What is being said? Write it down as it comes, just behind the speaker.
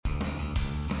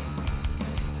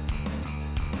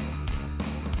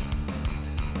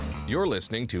You're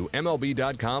listening to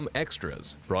MLB.com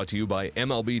Extras, brought to you by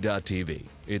MLB.tv.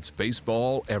 It's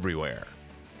baseball everywhere.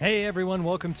 Hey everyone,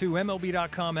 welcome to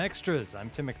MLB.com Extras. I'm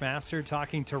Tim McMaster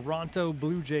talking Toronto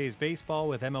Blue Jays baseball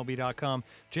with MLB.com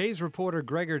Jays reporter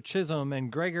Gregor Chisholm. And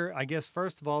Gregor, I guess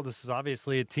first of all, this is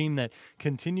obviously a team that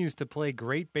continues to play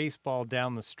great baseball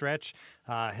down the stretch,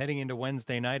 heading into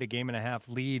Wednesday night, a 1.5 game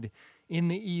lead in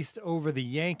the East over the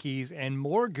Yankees. And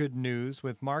more good news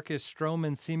with Marcus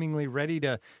Stroman seemingly ready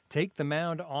to take the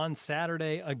mound on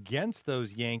Saturday against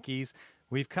those Yankees.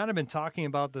 We've kind of been talking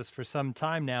about this for some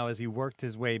time now as he worked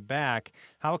his way back.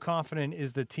 How confident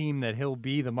is the team that he'll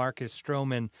be the Marcus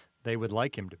Stroman they would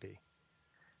like him to be?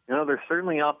 You know, they're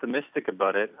certainly optimistic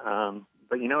about it.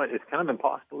 But, you know, it's kind of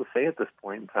impossible to say at this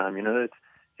point in time. You know, it's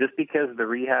just because the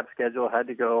rehab schedule had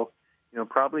to go, you know,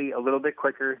 probably a little bit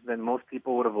quicker than most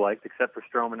people would have liked, except for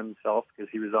Stroman himself, because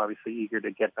he was obviously eager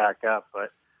to get back up.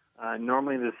 But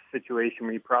normally this situation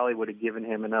where you probably would have given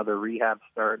him another rehab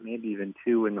start, maybe even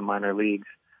 2 in the minor leagues.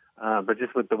 But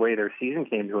just with the way their season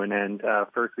came to an end,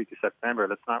 first week of September,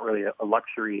 that's not really a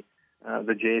luxury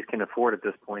the Jays can afford at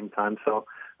this point in time. So,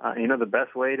 you know, the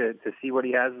best way to see what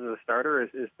he has as a starter is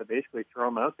to basically throw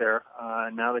him out there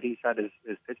now that he's had his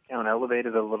pitch count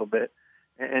elevated a little bit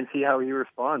and see how he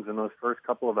responds in those first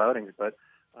couple of outings. But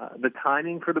the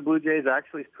timing for the Blue Jays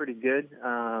actually is pretty good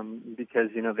because,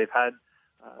 you know, they've had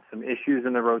some issues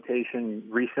in the rotation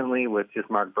recently with just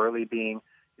Mark Buehrle being,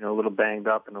 you know, a little banged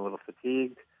up and a little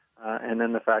fatigued. And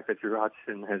then the fact that Drew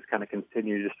Hutchison has kind of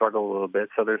continued to struggle a little bit.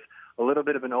 So there's a little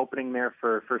bit of an opening there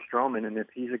for Stroman. And if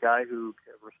he's a guy who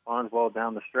responds well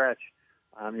down the stretch,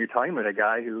 you're talking about a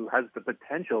guy who has the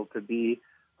potential to be,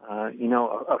 you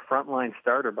know, a frontline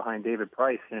starter behind David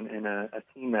Price in a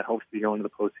team that hopes to be going to the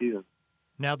postseason.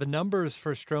 Now, the numbers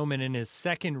for Stroman in his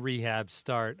second rehab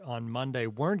start on Monday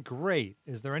weren't great.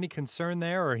 Is there any concern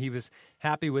there, or he was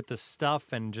happy with the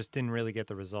stuff and just didn't really get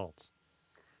the results?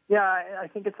 Yeah, I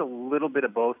think it's a little bit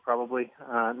of both, probably.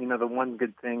 You know, the one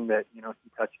good thing that, you know, he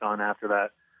touched on after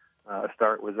that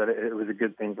start was that it was a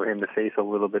good thing for him to face a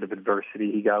little bit of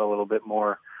adversity. He got a little bit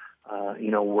more,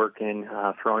 you know, work in,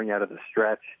 throwing out of the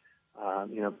stretch,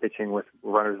 you know, pitching with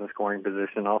runners in scoring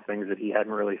position, all things that he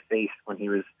hadn't really faced when he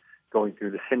was going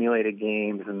through the simulated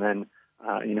games. And then,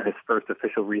 you know, his first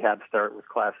official rehab start with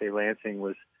Class A Lansing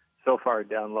was so far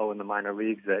down low in the minor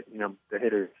leagues that, you know, the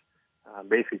hitters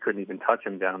basically couldn't even touch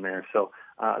him down there. So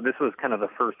this was kind of the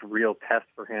first real test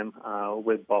for him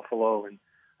with Buffalo. And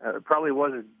it probably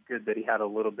was good that he had a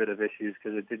little bit of issues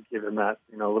because it did give him that,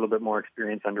 you know, a little bit more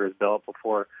experience under his belt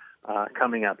before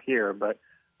coming up here. But,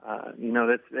 you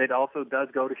know, it also does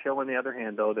go to show on the other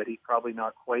hand, though, that he's probably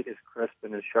not quite as crisp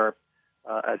and as sharp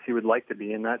as he would like to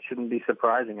be. And that shouldn't be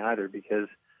surprising either because,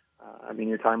 I mean,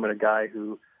 you're talking about a guy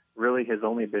who really has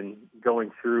only been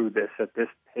going through this at this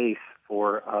pace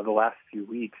for the last few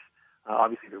weeks.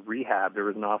 Obviously, the rehab, there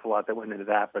was an awful lot that went into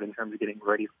that, but in terms of getting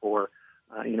ready for,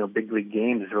 you know, big league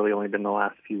games, it's really only been the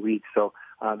last few weeks. So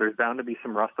there's bound to be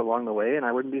some rust along the way, and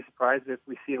I wouldn't be surprised if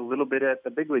we see a little bit at the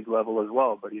big league level as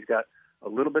well. But he's got a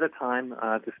little bit of time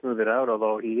to smooth it out,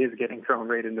 although he is getting thrown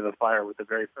right into the fire with the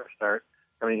very first start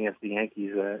coming against the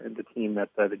Yankees, the team that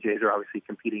the Jays are obviously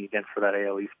competing against for that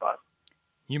AL East spot.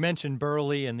 You mentioned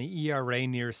Buehrle and the ERA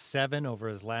near 7 over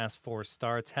his last 4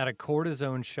 starts, had a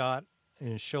cortisone shot in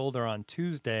his shoulder on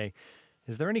Tuesday.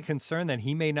 Is there any concern that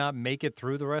he may not make it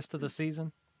through the rest of the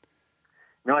season?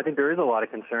 No, I think there is a lot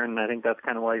of concern, and I think that's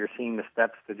kind of why you're seeing the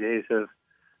steps the Jays have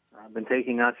been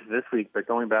taking, not just this week, but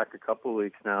going back a couple of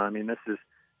weeks now. I mean, this is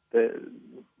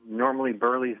normally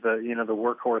Buehrle's the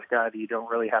workhorse guy that you don't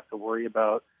really have to worry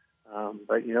about,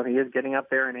 but you know he is getting up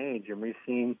there in age, and we've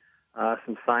seen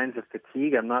some signs of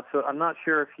fatigue. I'm not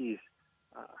sure if he's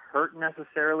hurt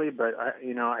necessarily, but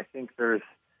I think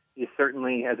he's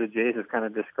certainly, as the Jays have kind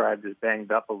of described, is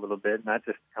banged up a little bit, and that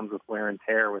just comes with wear and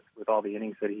tear with all the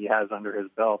innings that he has under his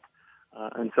belt.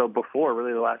 And so before,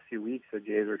 really the last few weeks, the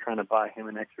Jays were trying to buy him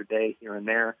an extra day here and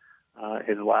there.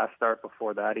 His last start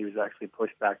before that, he was actually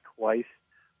pushed back twice,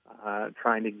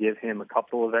 trying to give him a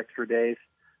couple of extra days.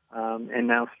 And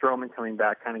now Stroman coming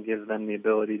back kind of gives them the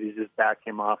ability to just back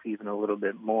him off even a little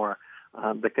bit more.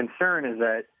 The concern is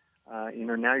that,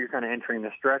 now you're kind of entering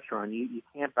the stretch run. You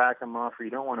can't back him off, or you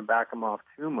don't want to back him off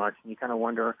too much, and you kind of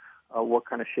wonder what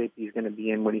kind of shape he's going to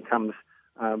be in when he comes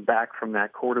back from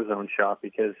that cortisone shot,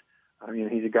 because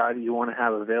he's a guy that you want to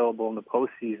have available in the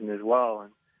postseason as well.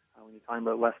 And when you're talking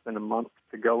about less than a month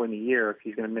to go in the year, if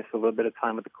he's going to miss a little bit of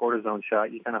time with the cortisone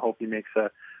shot, you kind of hope he makes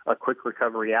a quick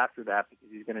recovery after that, because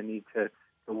he's going to need to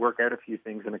work out a few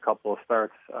things in a couple of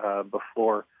starts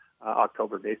before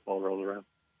October baseball rolls around.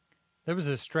 There was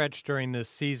a stretch during this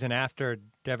season after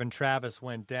Devin Travis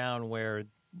went down where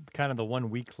kind of the one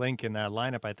weak link in that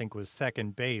lineup, I think, was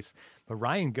second base. But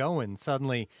Ryan Goins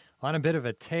suddenly on a bit of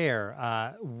a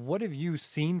tear. What have you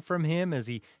seen from him? Has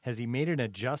he made an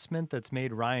adjustment that's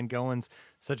made Ryan Goins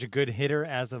such a good hitter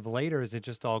as of late, or is it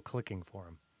just all clicking for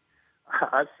him?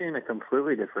 I've seen a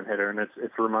completely different hitter, and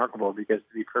it's remarkable because,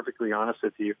 to be perfectly honest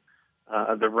with you,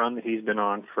 the run that he's been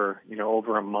on for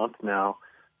over a month now,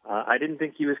 I didn't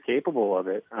think he was capable of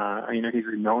it. He's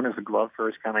known as a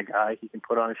glove-first kind of guy. He can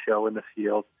put on a show in the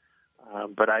field,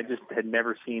 but I just had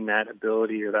never seen that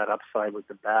ability or that upside with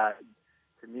the bat.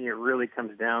 To me, it really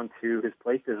comes down to his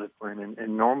plate discipline,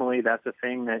 and normally that's a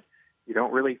thing that you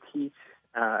don't really teach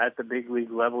at the big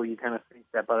league level. You kind of think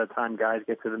that by the time guys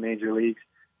get to the major leagues,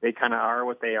 they kind of are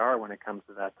what they are when it comes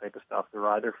to that type of stuff. They're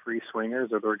either free swingers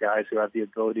or they're guys who have the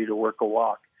ability to work a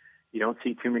walk. You don't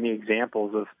see too many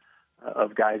examples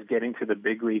of guys getting to the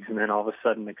big leagues and then all of a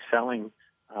sudden excelling,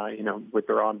 with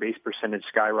their on-base percentage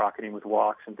skyrocketing with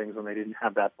walks and things when they didn't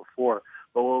have that before.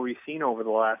 But what we've seen over the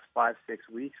last 5-6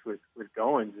 weeks with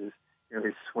Goins is,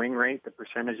 his swing rate, the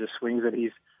percentage of swings that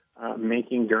he's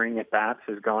making during at-bats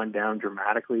has gone down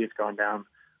dramatically. It's gone down.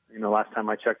 Last time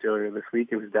I checked earlier this week,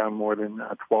 it was down more than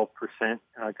 12%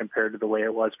 compared to the way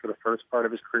it was for the first part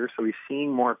of his career. So he's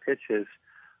seeing more pitches,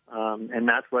 and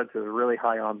that's led to a really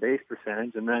high on-base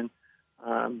percentage. And then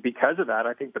because of that,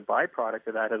 I think the byproduct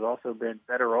of that has also been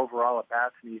better overall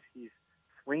at-bats, and he's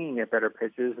swinging at better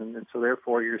pitches, and so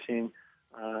therefore you're seeing,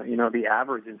 the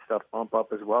average and stuff bump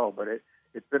up as well. But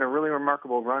it's been a really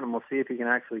remarkable run, and we'll see if he can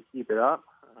actually keep it up.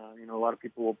 A lot of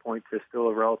people will point to still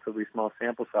a relatively small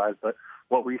sample size, but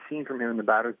what we've seen from him in the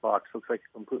batter's box looks like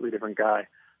a completely different guy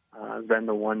than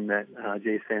the one that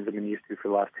Jays fans have been used to for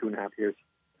the last 2.5 years.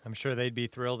 I'm sure they'd be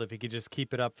thrilled if he could just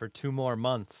keep it up for 2 more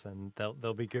months, and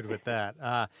they'll be good with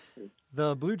that.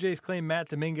 The Blue Jays claim Matt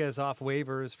Dominguez off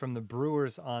waivers from the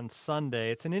Brewers on Sunday.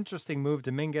 It's an interesting move.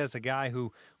 Dominguez, a guy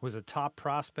who was a top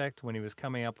prospect when he was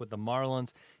coming up with the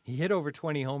Marlins. He hit over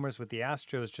 20 homers with the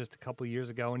Astros just a couple years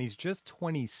ago, and he's just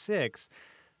 26.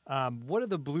 What are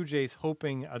the Blue Jays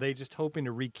hoping? Are they just hoping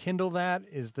to rekindle that?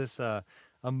 Is this a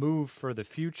move for the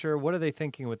future? What are they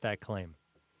thinking with that claim?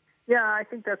 Yeah, I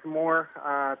think that's more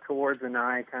towards an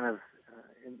eye kind of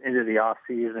into the off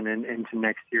season and into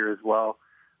next year as well.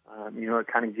 It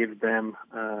kind of gives them,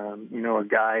 a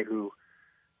guy who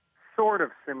sort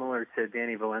of similar to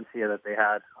Danny Valencia that they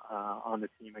had on the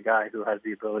team, a guy who has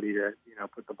the ability to,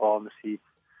 put the ball in the seats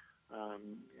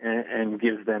and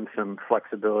gives them some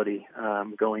flexibility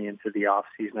going into the off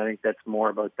season. I think that's more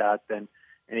about that than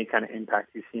any kind of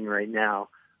impact you've seen right now.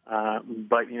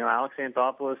 But Alex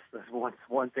Anthopoulos,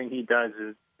 one thing he does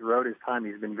is throughout his time,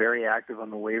 he's been very active on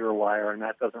the waiver wire, and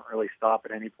that doesn't really stop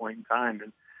at any point in time.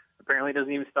 And apparently it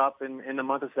doesn't even stop in the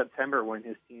month of September when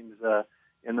his team's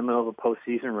in the middle of a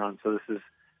postseason run. So this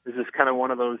is kind of one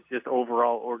of those just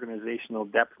overall organizational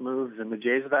depth moves. And the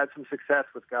Jays have had some success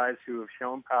with guys who have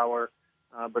shown power,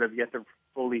 but have yet to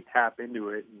fully tap into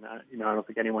it. And, I don't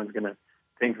think anyone's going to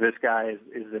think this guy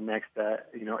is the next,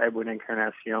 Edwin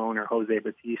Encarnacion or Jose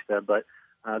Bautista, but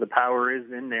the power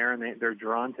is in there, and they're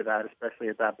drawn to that, especially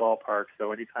at that ballpark.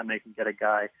 So anytime they can get a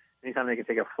guy, anytime they can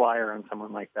take a flyer on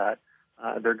someone like that,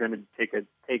 they're going to take it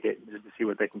just to see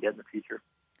what they can get in the future.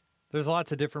 There's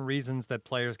lots of different reasons that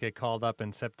players get called up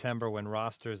in September when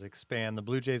rosters expand. The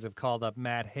Blue Jays have called up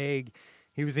Matt Haig.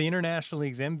 He was the International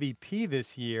League's MVP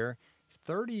this year. He's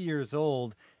 30 years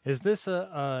old. Is this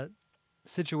a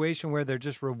situation where they're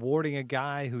just rewarding a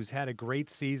guy who's had a great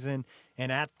season,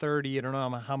 and at 30, you don't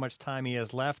know how much time he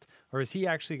has left, or is he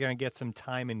actually going to get some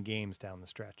time in games down the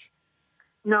stretch?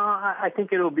 No, I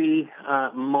think it'll be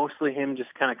mostly him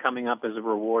just kind of coming up as a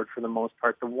reward for the most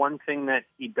part. The one thing that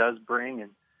he does bring,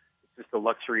 and it's just the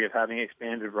luxury of having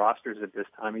expanded rosters at this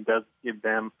time, he does give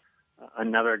them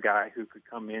another guy who could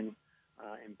come in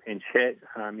and pinch hit.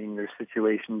 I mean, there's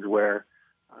situations where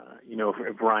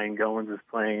if Ryan Goins is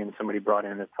playing and somebody brought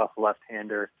in a tough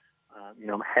left-hander,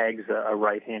 Haig's a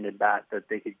right-handed bat that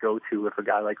they could go to if a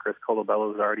guy like Chris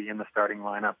Colabello is already in the starting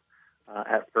lineup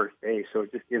at first base. So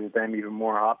it just gives them even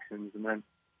more options. And then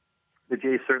the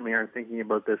Jays certainly aren't thinking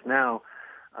about this now.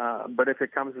 But if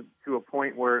it comes to a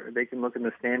point where they can look in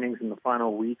the standings in the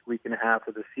final week and a half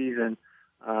of the season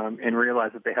and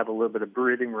realize that they have a little bit of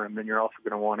breathing room, then you're also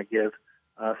going to want to give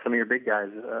some of your big guys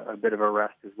a bit of a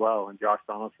rest as well. And Josh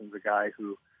Donaldson's a guy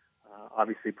who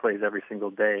obviously plays every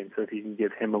single day. And so if you can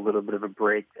give him a little bit of a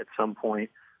break at some point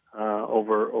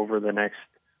over the next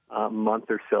month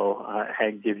or so,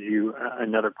 Haig gives you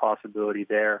another possibility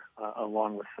there,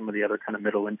 along with some of the other kind of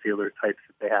middle infielder types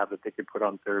that they have that they could put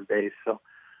on third base. So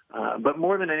But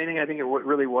more than anything, I think it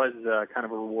really was kind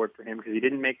of a reward for him because he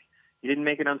didn't make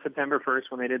it on September 1st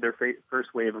when they did their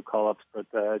first wave of call-ups.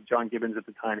 But John Gibbons at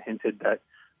the time hinted that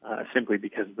simply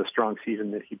because of the strong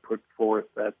season that he put forth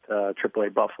at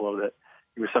AAA Buffalo, that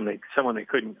he was someone they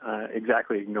couldn't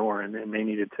exactly ignore, and they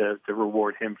needed to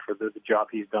reward him for the job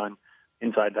he's done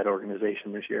inside that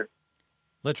organization this year.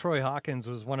 LaTroy Hawkins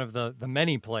was one of the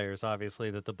many players, obviously,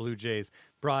 that the Blue Jays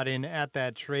brought in at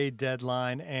that trade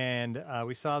deadline. And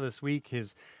we saw this week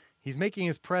he's making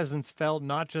his presence felt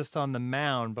not just on the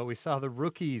mound, but we saw the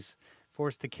rookies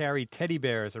forced to carry teddy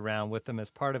bears around with them as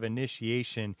part of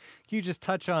initiation. Can you just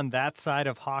touch on that side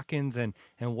of Hawkins and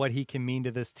what he can mean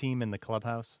to this team in the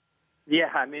clubhouse? Yeah,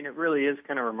 I mean, it really is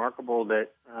kind of remarkable that,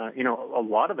 a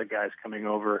lot of the guys coming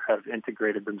over have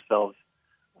integrated themselves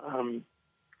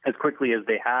as quickly as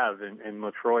they have, and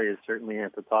LaTroy is certainly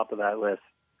at the top of that list.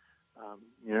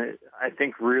 I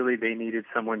think really they needed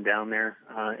someone down there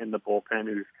in the bullpen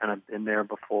who's kind of been there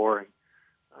before.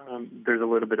 And there's a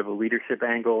little bit of a leadership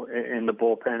angle in the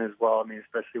bullpen as well. I mean,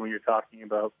 especially when you're talking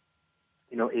about,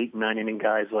 8 and 9 inning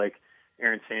guys like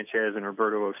Aaron Sanchez and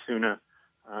Roberto Osuna.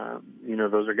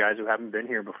 Those are guys who haven't been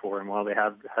here before. And while they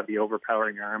have the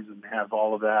overpowering arms and they have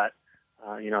all of that,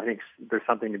 I think there's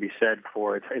something to be said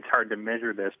for it. It's hard to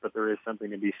measure this, but there is something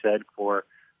to be said for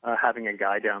having a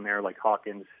guy down there like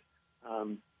Hawkins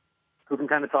who can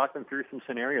kind of talk them through some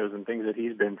scenarios and things that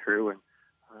he's been through.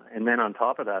 And then on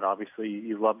top of that, obviously,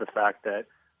 you love the fact that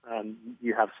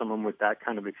you have someone with that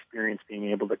kind of experience being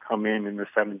able to come in the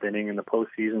 7th inning in the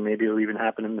postseason. Maybe it'll even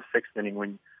happen in the 6th inning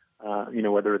when,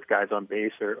 whether it's guys on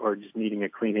base or just needing a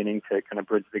clean inning to kind of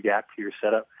bridge the gap to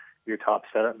your top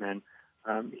setup man.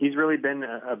 He's really been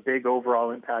a big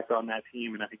overall impact on that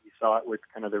team, and I think you saw it with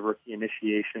kind of the rookie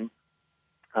initiation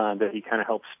that he kind of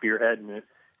helped spearhead. And it's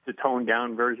a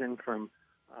toned-down version from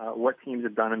what teams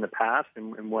have done in the past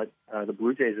and what the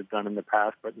Blue Jays have done in the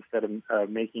past. But instead of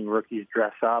making rookies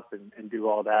dress up and do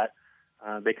all that,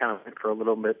 they kind of went for a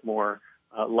little bit more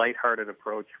lighthearted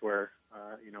approach where,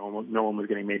 no one was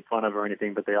getting made fun of or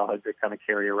anything, but they all had to kind of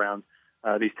carry around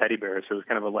these teddy bears. So it was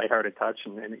kind of a lighthearted touch,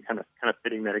 and kind of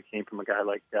fitting that it came from a guy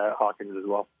like Hawkins as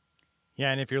well.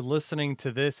 Yeah, and if you're listening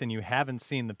to this and you haven't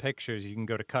seen the pictures, you can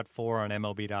go to Cut 4 on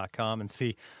MLB.com and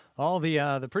see all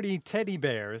the pretty teddy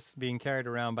bears being carried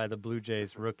around by the Blue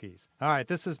Jays rookies. All right,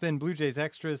 this has been Blue Jays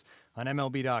Extras on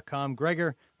MLB.com.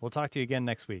 Gregor, we'll talk to you again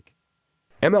next week.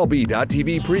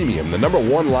 MLB.TV Premium, the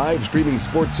 #1 live streaming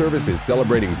sports service, is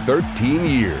celebrating 13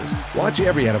 years. Watch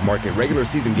every out-of-market regular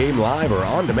season game live or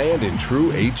on demand in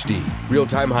true HD.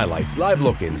 Real-time highlights, live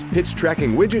look-ins, pitch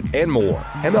tracking widget, and more.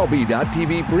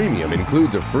 MLB.TV Premium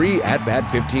includes a free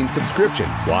At-Bat 15 subscription.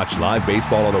 Watch live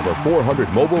baseball on over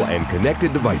 400 mobile and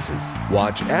connected devices.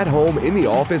 Watch at home, in the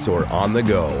office, or on the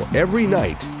go every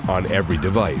night on every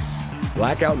device.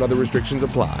 Blackout and other restrictions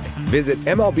apply. Visit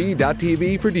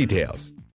MLB.TV for details.